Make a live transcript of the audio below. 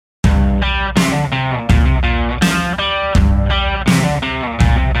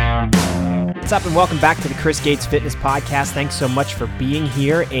What's up, and welcome back to the Chris Gates Fitness Podcast. Thanks so much for being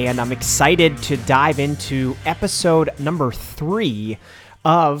here, and I'm excited to dive into episode number 3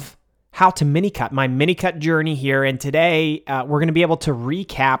 of How to Mini Cut, my mini cut journey here. And today we're going to be able to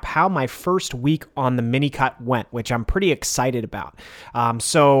recap how my first week on the mini cut went, which I'm pretty excited about.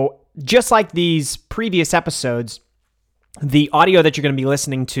 So just like these previous episodes, the audio that you're going to be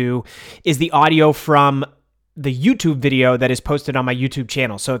listening to is the audio from the YouTube video that is posted on my YouTube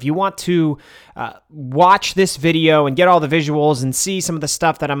channel. So if you want to watch this video and get all the visuals and see some of the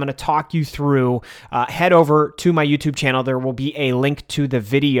stuff that I'm going to talk you through, head over to my YouTube channel. There will be a link to the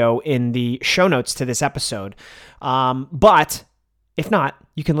video in the show notes to this episode. But if not,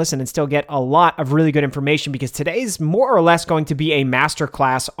 you can listen and still get a lot of really good information, because today's more or less going to be a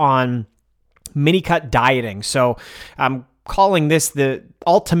masterclass on mini cut dieting. So I'm calling this the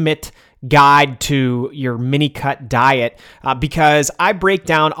ultimate guide to your mini cut diet, because I break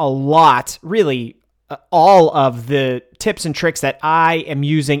down a lot, really all of the tips and tricks that I am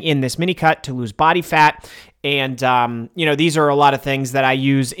using in this mini cut to lose body fat. And, these are a lot of things that I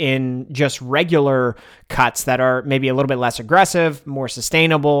use in just regular cuts that are maybe a little bit less aggressive, more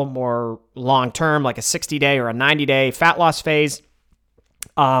sustainable, more long-term, like a 60-day or a 90-day fat loss phase.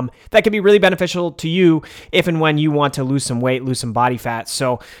 That can be really beneficial to you if and when you want to lose some weight, lose some body fat.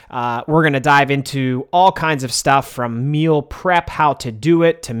 So we're going to dive into all kinds of stuff, from meal prep, how to do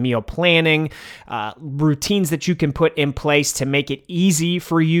it, to meal planning, routines that you can put in place to make it easy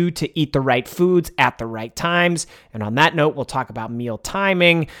for you to eat the right foods at the right times. And on that note, we'll talk about meal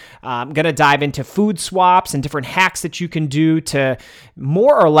timing. I'm going to dive into food swaps and different hacks that you can do to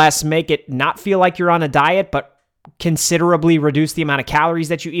more or less make it not feel like you're on a diet, but considerably reduce the amount of calories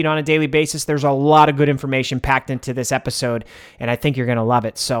that you eat on a daily basis. There's a lot of good information packed into this episode, and I think you're going to love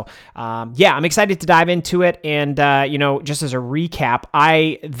it. So, I'm excited to dive into it. And, just as a recap,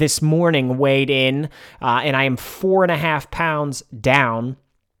 I this morning weighed in, and I am 4.5 pounds down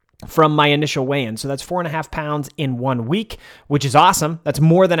from my initial weigh-in. So that's 4.5 pounds in 1 week, which is awesome. That's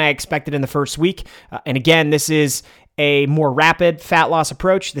more than I expected in the first week. And again, this is a more rapid fat loss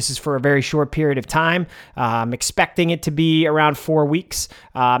approach. This is for a very short period of time. I'm expecting it to be around 4 weeks,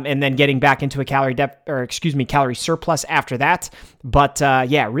 and then getting back into a calorie surplus after that. But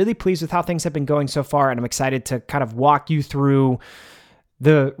really pleased with how things have been going so far, and I'm excited to kind of walk you through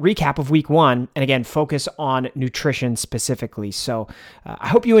the recap of week 1, and again, focus on nutrition specifically. So I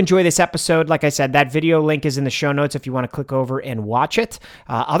hope you enjoy this episode. Like I said, that video link is in the show notes if you want to click over and watch it.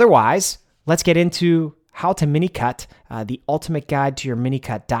 Otherwise, let's get into How to Mini Cut, the ultimate guide to your mini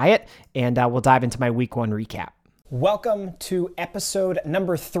cut diet, and we'll dive into my week 1 recap. Welcome to episode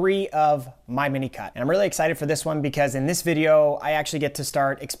number 3 of my mini cut. And I'm really excited for this one, because in this video, I actually get to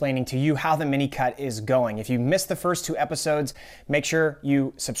start explaining to you how the mini cut is going. If you missed the first 2 episodes, make sure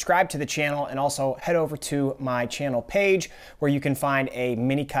you subscribe to the channel, and also head over to my channel page where you can find a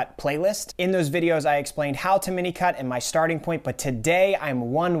mini cut playlist. In those videos, I explained how to mini cut and my starting point, but today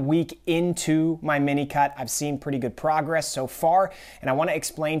I'm 1 week into my mini cut. I've seen pretty good progress so far, and I want to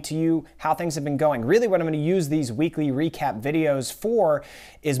explain to you how things have been going. Really, what I'm going to use these weekly recap videos for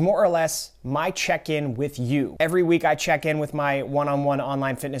is more or less my check-in with you. Every week I check in with my one-on-one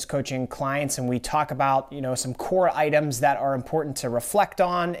online fitness coaching clients, and we talk about, some core items that are important to reflect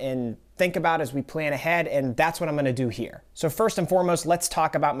on and think about as we plan ahead, and that's what I'm going to do here. So first and foremost, let's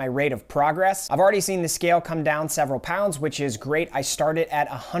talk about my rate of progress. I've already seen the scale come down several pounds, which is great. I started at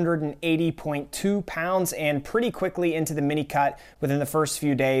 180.2 pounds, and pretty quickly into the mini cut, within the first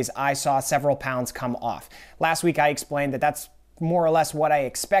few days, I saw several pounds come off. Last week I explained that that's more or less what I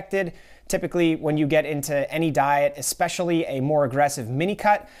expected. Typically, when you get into any diet, especially a more aggressive mini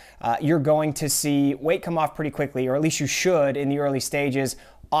cut, you're going to see weight come off pretty quickly, or at least you should in the early stages.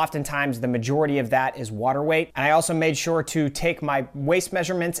 Oftentimes, the majority of that is water weight. And I also made sure to take my waist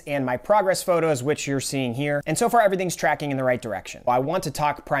measurements and my progress photos, which you're seeing here. And so far, everything's tracking in the right direction. I want to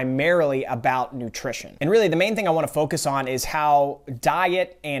talk primarily about nutrition. And really, the main thing I want to focus on is how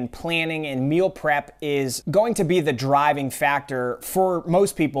diet and planning and meal prep is going to be the driving factor for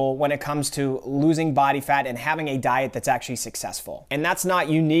most people when it comes to losing body fat and having a diet that's actually successful. And that's not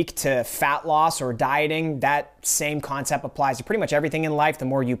unique to fat loss or dieting. That same concept applies to pretty much everything in life. The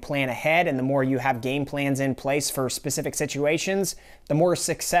more you plan ahead and the more you have game plans in place for specific situations, the more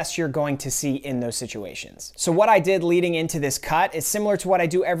success you're going to see in those situations. So what I did leading into this cut is similar to what I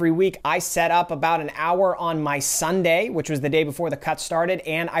do every week. I set up about an hour on my Sunday, which was the day before the cut started,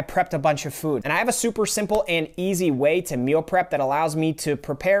 and I prepped a bunch of food. And I have a super simple and easy way to meal prep that allows me to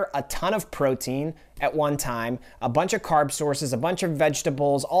prepare a ton of protein at one time, a bunch of carb sources, a bunch of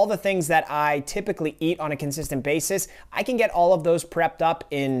vegetables, all the things that I typically eat on a consistent basis. I can get all of those prepped up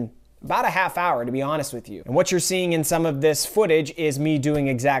in about a half hour, to be honest with you. And what you're seeing in some of this footage is me doing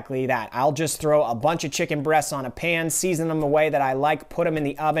exactly that. I'll just throw a bunch of chicken breasts on a pan, season them the way that I like, put them in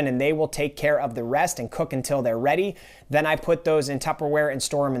the oven, and they will take care of the rest and cook until they're ready. Then I put those in Tupperware and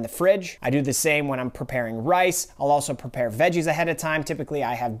store them in the fridge. I do the same when I'm preparing rice. I'll also prepare veggies ahead of time. Typically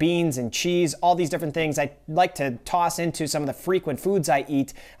I have beans and cheese, all these different things I like to toss into some of the frequent foods I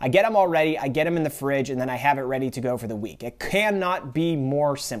eat. I get them all ready, I get them in the fridge, and then I have it ready to go for the week. It cannot be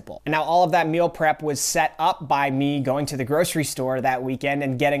more simple. And now all of that meal prep was set up by me going to the grocery store that weekend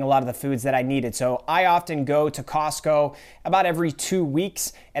and getting a lot of the foods that I needed. So I often go to Costco about every 2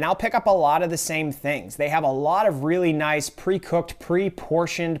 weeks, and I'll pick up a lot of the same things. They have a lot of really nice pre-cooked,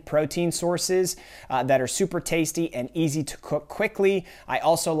 pre-portioned protein sources that are super tasty and easy to cook quickly. I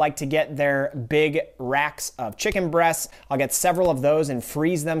also like to get their big racks of chicken breasts. I'll get several of those and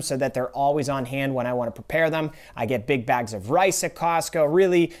freeze them so that they're always on hand when I want to prepare them. I get big bags of rice at Costco.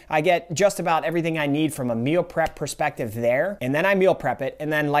 Really, I get just about everything I need from a meal prep perspective there. And then I meal prep it.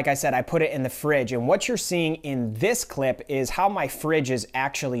 And then, like I said, I put it in the fridge. And what you're seeing in this clip is how my fridge is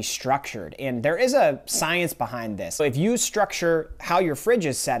actually structured. And there is a science behind this. So if you structure how your fridge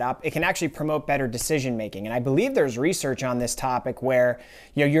is set up, it can actually promote better decision making. And I believe there's research on this topic where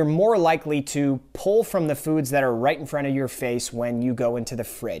you're more likely to pull from the foods that are right in front of your face when you go into the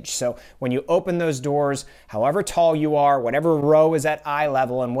fridge. So when you open those doors, however tall you are, whatever row is at eye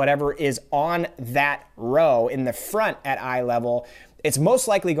level and whatever is on that row in the front at eye level, it's most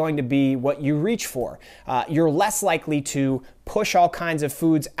likely going to be what you reach for. You're less likely to push all kinds of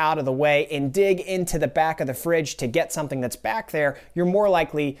foods out of the way and dig into the back of the fridge to get something that's back there. You're more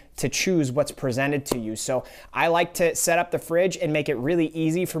likely to choose what's presented to you. So I like to set up the fridge and make it really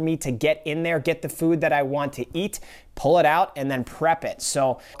easy for me to get in there, get the food that I want to eat, pull it out, and then prep it.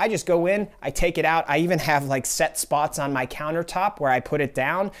 So I just go in, I take it out. I even have like set spots on my countertop where I put it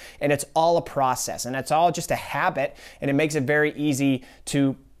down, and it's all a process, and it's all just a habit, and it makes it very easy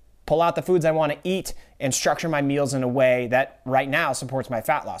to pull out the foods I want to eat and structure my meals in a way that right now supports my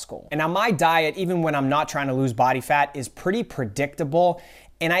fat loss goal. And now my diet, even when I'm not trying to lose body fat, is pretty predictable.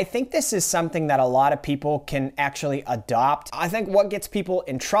 And I think this is something that a lot of people can actually adopt. I think what gets people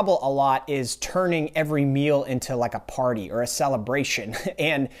in trouble a lot is turning every meal into like a party or a celebration.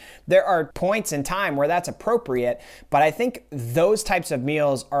 And there are points in time where that's appropriate, but I think those types of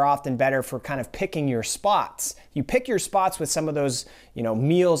meals are often better for kind of picking your spots. You pick your spots with some of those,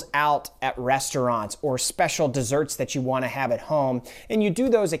 meals out at restaurants or special desserts that you want to have at home. And you do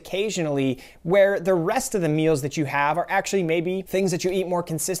those occasionally where the rest of the meals that you have are actually maybe things that you eat more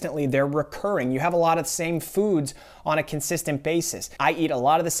consistently. They're recurring. You have a lot of the same foods on a consistent basis. I eat a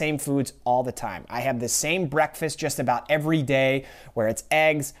lot of the same foods all the time. I have the same breakfast just about every day where it's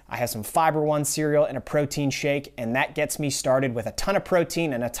eggs, I have some Fiber One cereal and a protein shake, and that gets me started with a ton of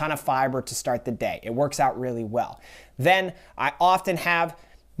protein and a ton of fiber to start the day. It works out really well. Then I often have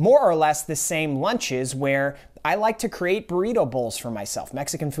more or less the same lunches where I like to create burrito bowls for myself.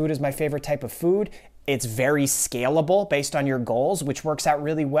 Mexican food is my favorite type of food. It's very scalable based on your goals, which works out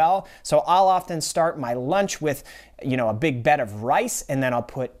really well. So I'll often start my lunch with, a big bed of rice, and then I'll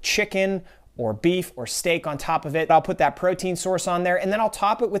put chicken or beef or steak on top of it. I'll put that protein source on there, and then I'll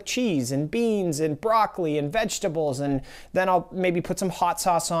top it with cheese and beans and broccoli and vegetables, and then I'll maybe put some hot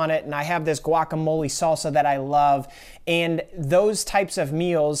sauce on it, and I have this guacamole salsa that I love. And those types of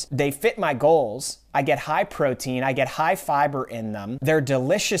meals, they fit my goals. I get high protein, I get high fiber in them. They're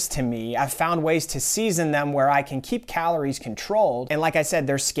delicious to me. I've found ways to season them where I can keep calories controlled. And like I said,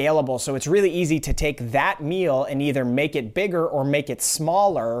 they're scalable. So it's really easy to take that meal and either make it bigger or make it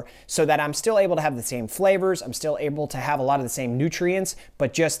smaller so that I'm still able to have the same flavors. I'm still able to have a lot of the same nutrients,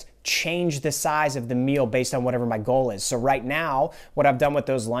 but just change the size of the meal based on whatever my goal is. So right now, what I've done with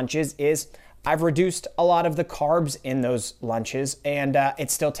those lunches is I've reduced a lot of the carbs in those lunches, and it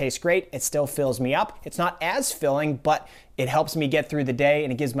still tastes great. It still fills me up. It's not as filling, but it helps me get through the day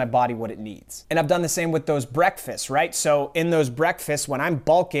and it gives my body what it needs. And I've done the same with those breakfasts, right? So in those breakfasts, when I'm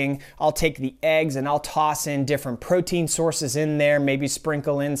bulking, I'll take the eggs and I'll toss in different protein sources in there, maybe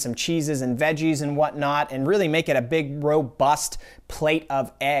sprinkle in some cheeses and veggies and whatnot, and really make it a big, robust plate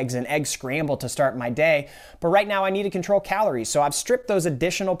of eggs and egg scramble to start my day. But right now I need to control calories. So I've stripped those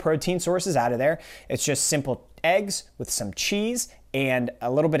additional protein sources out of there. It's just simple eggs with some cheese and a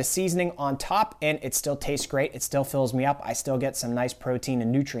little bit of seasoning on top, and it still tastes great. It still fills me up. I still get some nice protein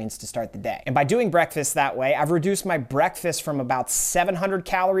and nutrients to start the day. And by doing breakfast that way, I've reduced my breakfast from about 700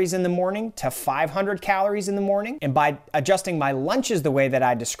 calories in the morning to 500 calories in the morning. And by adjusting my lunches the way that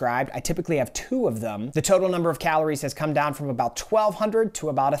I described, I typically have 2 of them. The total number of calories has come down from about 1,200 to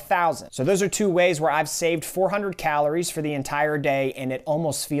about 1,000. So those are 2 ways where I've saved 400 calories for the entire day, and it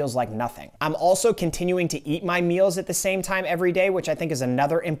almost feels like nothing. I'm also continuing to eat my meals at the same time every day, which I think is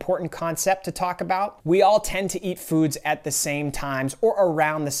another important concept to talk about. We all tend to eat foods at the same times or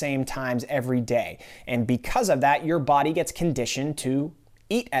around the same times every day. And because of that, your body gets conditioned to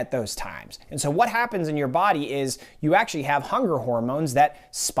eat at those times. And so what happens in your body is you actually have hunger hormones that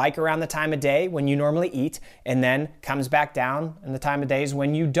spike around the time of day when you normally eat, and then comes back down in the time of days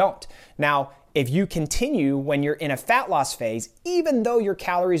when you don't. Now, if you continue when you're in a fat loss phase, even though your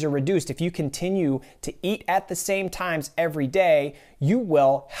calories are reduced, if you continue to eat at the same times every day, you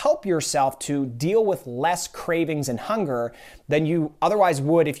will help yourself to deal with less cravings and hunger than you otherwise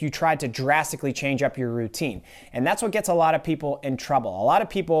would if you tried to drastically change up your routine. And that's what gets a lot of people in trouble. A lot of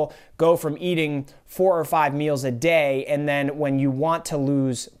people go from eating 4 or 5 meals a day, and then when you want to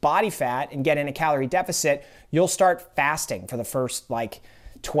lose body fat and get in a calorie deficit, you'll start fasting for the first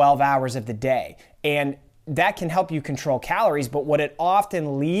 12 hours of the day. And that can help you control calories, but what it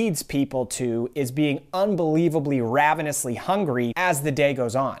often leads people to is being unbelievably ravenously hungry as the day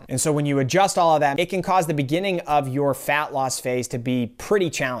goes on. And so when you adjust all of that, it can cause the beginning of your fat loss phase to be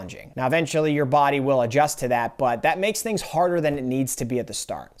pretty challenging. Now, eventually your body will adjust to that, but that makes things harder than it needs to be at the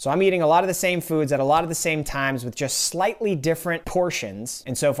start. So I'm eating a lot of the same foods at a lot of the same times with just slightly different portions,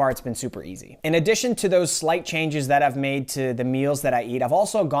 and so far it's been super easy. In addition to those slight changes that I've made to the meals that I eat, I've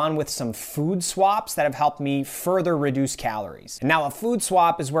also gone with some food swaps that have helped me further reduce calories. And now a food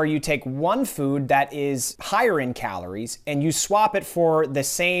swap is where you take one food that is higher in calories and you swap it for the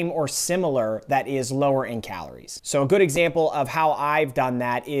same or similar that is lower in calories. So a good example of how I've done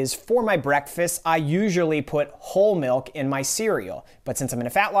that is for my breakfast, I usually put whole milk in my cereal. But since I'm in a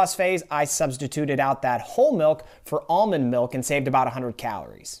fat loss phase, I substituted out that whole milk for almond milk and saved about 100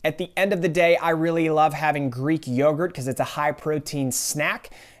 calories. At the end of the day, I really love having Greek yogurt because it's a high protein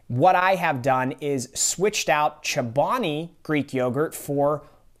snack. What I have done is switched out Chobani Greek yogurt for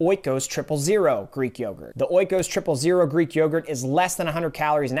Oikos 000 Greek yogurt. The Oikos 000 Greek yogurt is less than 100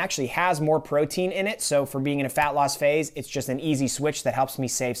 calories and actually has more protein in it. So for being in a fat loss phase, it's just an easy switch that helps me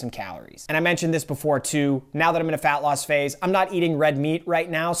save some calories. And I mentioned this before too, now that I'm in a fat loss phase, I'm not eating red meat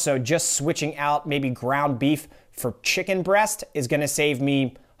right now. So just switching out maybe ground beef for chicken breast is gonna save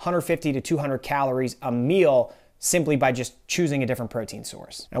me 150 to 200 calories a meal simply by just choosing a different protein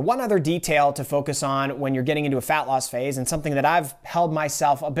source. Now, one other detail to focus on when you're getting into a fat loss phase, and something that I've held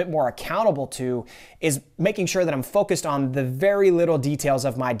myself a bit more accountable to, is making sure that I'm focused on the very little details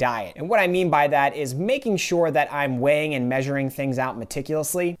of my diet. And what I mean by that is making sure that I'm weighing and measuring things out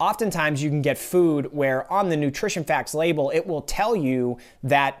meticulously. Oftentimes you can get food where on the nutrition facts label, it will tell you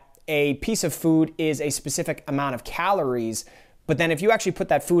that a piece of food is a specific amount of calories. But then if you actually put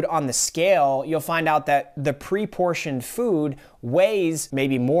that food on the scale, you'll find out that the pre-portioned food weighs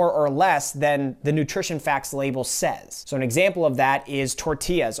maybe more or less than the nutrition facts label says. So an example of that is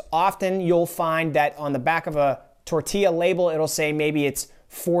tortillas. Often you'll find that on the back of a tortilla label, it'll say maybe it's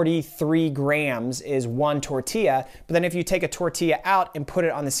 43 grams is one tortilla. But then if you take a tortilla out and put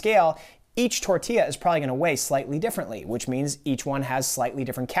it on the scale, each tortilla is probably gonna weigh slightly differently, which means each one has slightly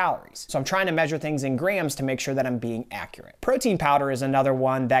different calories. So I'm trying to measure things in grams to make sure that I'm being accurate. Protein powder is another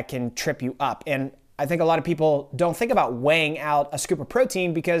one that can trip you up. And I think a lot of people don't think about weighing out a scoop of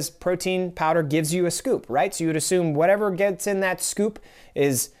protein because protein powder gives you a scoop, right? So you would assume whatever gets in that scoop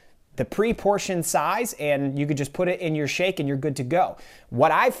is the pre-portioned size, and you could just put it in your shake and you're good to go.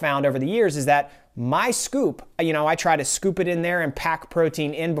 What I've found over the years is that my scoop, I try to scoop it in there and pack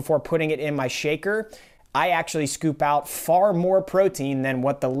protein in before putting it in my shaker. I actually scoop out far more protein than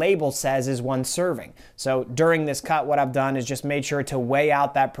what the label says is one serving. So during this cut, what I've done is just made sure to weigh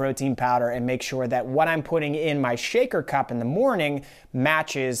out that protein powder and make sure that what I'm putting in my shaker cup in the morning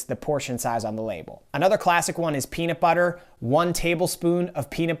matches the portion size on the label. Another classic one is peanut butter. 1 tablespoon of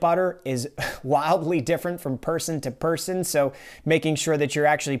peanut butter is wildly different from person to person. So making sure that you're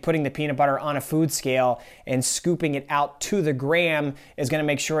actually putting the peanut butter on a food scale and scooping it out to the gram is gonna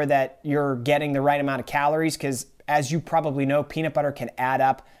make sure that you're getting the right amount of calories, because as you probably know, peanut butter can add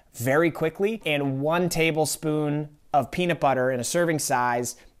up very quickly, and 1 tablespoon of peanut butter in a serving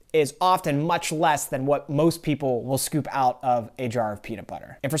size is often much less than what most people will scoop out of a jar of peanut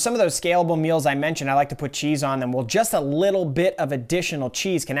butter. And for some of those scalable meals I mentioned, I like to put cheese on them. Well, just a little bit of additional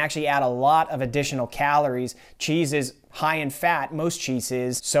cheese can actually add a lot of additional calories. Cheese is high in fat, most cheese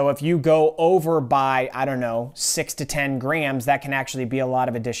is. So if you go over by, I don't know, 6 to 10 grams, that can actually be a lot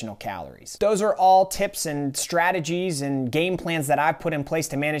of additional calories. Those are all tips and strategies and game plans that I've put in place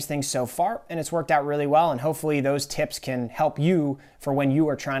to manage things so far, and it's worked out really well, and hopefully those tips can help you for when you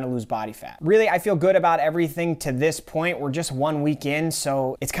are trying to lose body fat. Really, I feel good about everything to this point. We're just 1 week in,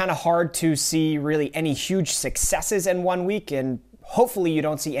 so it's kind of hard to see really any huge successes in 1 week, and hopefully you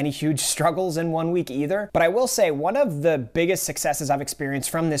don't see any huge struggles in 1 week either. But I will say one of the biggest successes I've experienced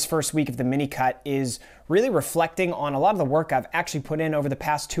from this first week of the mini cut is really reflecting on a lot of the work I've actually put in over the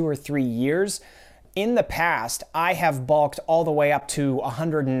past 2 or 3 years. In the past, I have bulked all the way up to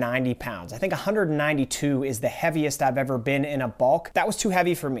 190 pounds. I think 192 is the heaviest I've ever been in a bulk. That was too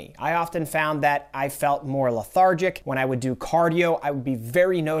heavy for me. I often found that I felt more lethargic. When I would do cardio, I would be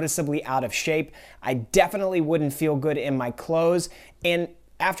very noticeably out of shape. I definitely wouldn't feel good in my clothes. And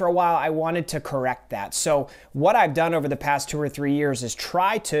after a while, I wanted to correct that. So what I've done over the past 2 or 3 years is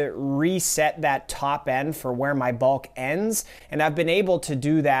try to reset that top end for where my bulk ends. And I've been able to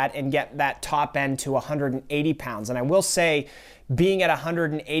do that and get that top end to 180 pounds. And I will say, being at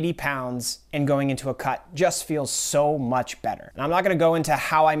 180 pounds and going into a cut just feels so much better. And I'm not gonna go into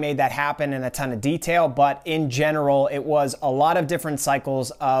how I made that happen in a ton of detail, but in general, it was a lot of different cycles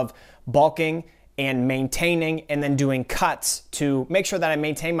of bulking and maintaining and then doing cuts to make sure that I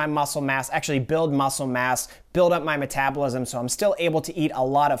maintain my muscle mass, actually build muscle mass, build up my metabolism so I'm still able to eat a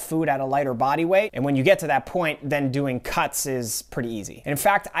lot of food at a lighter body weight. And when you get to that point, then doing cuts is pretty easy. And in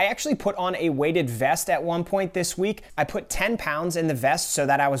fact, I actually put on a weighted vest at one point this week. I put 10 pounds in the vest so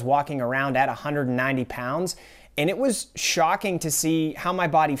that I was walking around at 190 pounds. And it was shocking to see how my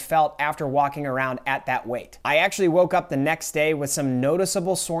body felt after walking around at that weight. I actually woke up the next day with some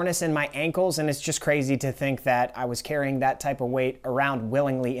noticeable soreness in my ankles, and it's just crazy to think that I was carrying that type of weight around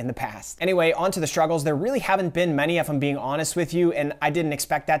willingly in the past. Anyway, on to the struggles. There really haven't been many, if I'm being honest with you, and I didn't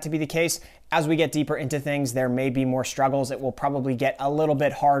expect that to be the case. As we get deeper into things, there may be more struggles. It will probably get a little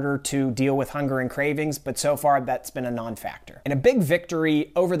bit harder to deal with hunger and cravings, but so far that's been a non-factor. And a big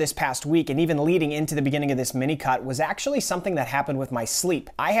victory over this past week, and even leading into the beginning of this mini cut, was actually something that happened with my sleep.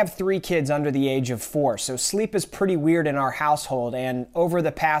 I have 3 kids under the age of 4, so sleep is pretty weird in our household, and over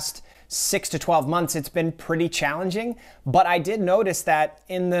the past 6 to 12 months, it's been pretty challenging, but I did notice that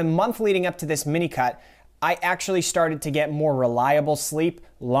in the month leading up to this mini cut, I actually started to get more reliable sleep,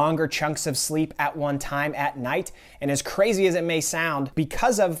 longer chunks of sleep at one time at night. And as crazy as it may sound,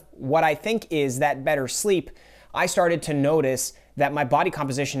 because of what I think is that better sleep, I started to notice that my body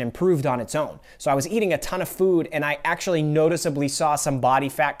composition improved on its own. So I was eating a ton of food and I actually noticeably saw some body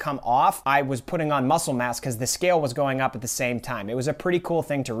fat come off. I was putting on muscle mass because the scale was going up at the same time. It was a pretty cool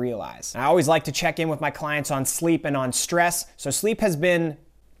thing to realize. I always like to check in with my clients on sleep and on stress. So sleep has been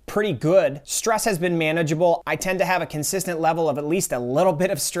pretty good. Stress has been manageable. I tend to have a consistent level of at least a little bit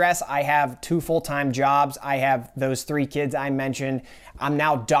of stress. I have 2 full-time jobs. I have those 3 kids I mentioned. I'm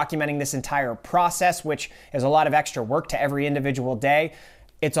now documenting this entire process, which is a lot of extra work to every individual day.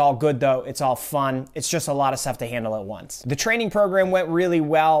 It's all good though, it's all fun. It's just a lot of stuff to handle at once. The training program went really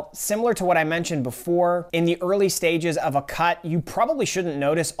well. Similar to what I mentioned before, in the early stages of a cut, you probably shouldn't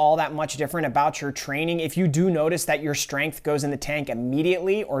notice all that much different about your training. If you do notice that your strength goes in the tank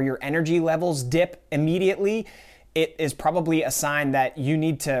immediately or your energy levels dip immediately, it is probably a sign that you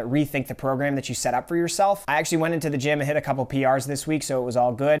need to rethink the program that you set up for yourself. I actually went into the gym and hit a couple PRs this week, so it was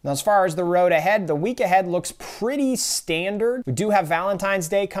all good. Now, as far as the road ahead, the week ahead looks pretty standard. We do have Valentine's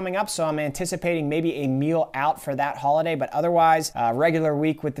Day coming up, so I'm anticipating maybe a meal out for that holiday, but otherwise, a regular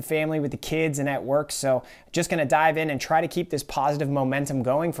week with the family, with the kids, and at work. So just gonna dive in and try to keep this positive momentum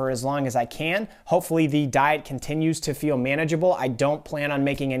going for as long as I can. Hopefully the diet continues to feel manageable. I don't plan on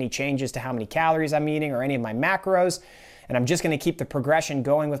making any changes to how many calories I'm eating or any of my macros. And I'm just gonna keep the progression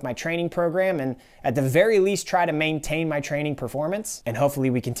going with my training program and at the very least try to maintain my training performance. And hopefully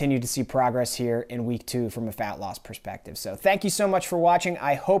we continue to see progress here in week 2 from a fat loss perspective. So thank you so much for watching.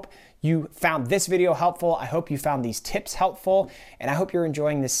 I hope you found this video helpful. I hope you found these tips helpful. And I hope you're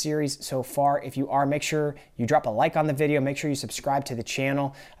enjoying this series so far. If you are, make sure you drop a like on the video. Make sure you subscribe to the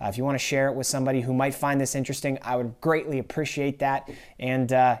channel. If you wanna share it with somebody who might find this interesting, I would greatly appreciate that.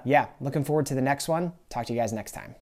 And yeah, looking forward to the next one. Talk to you guys next time.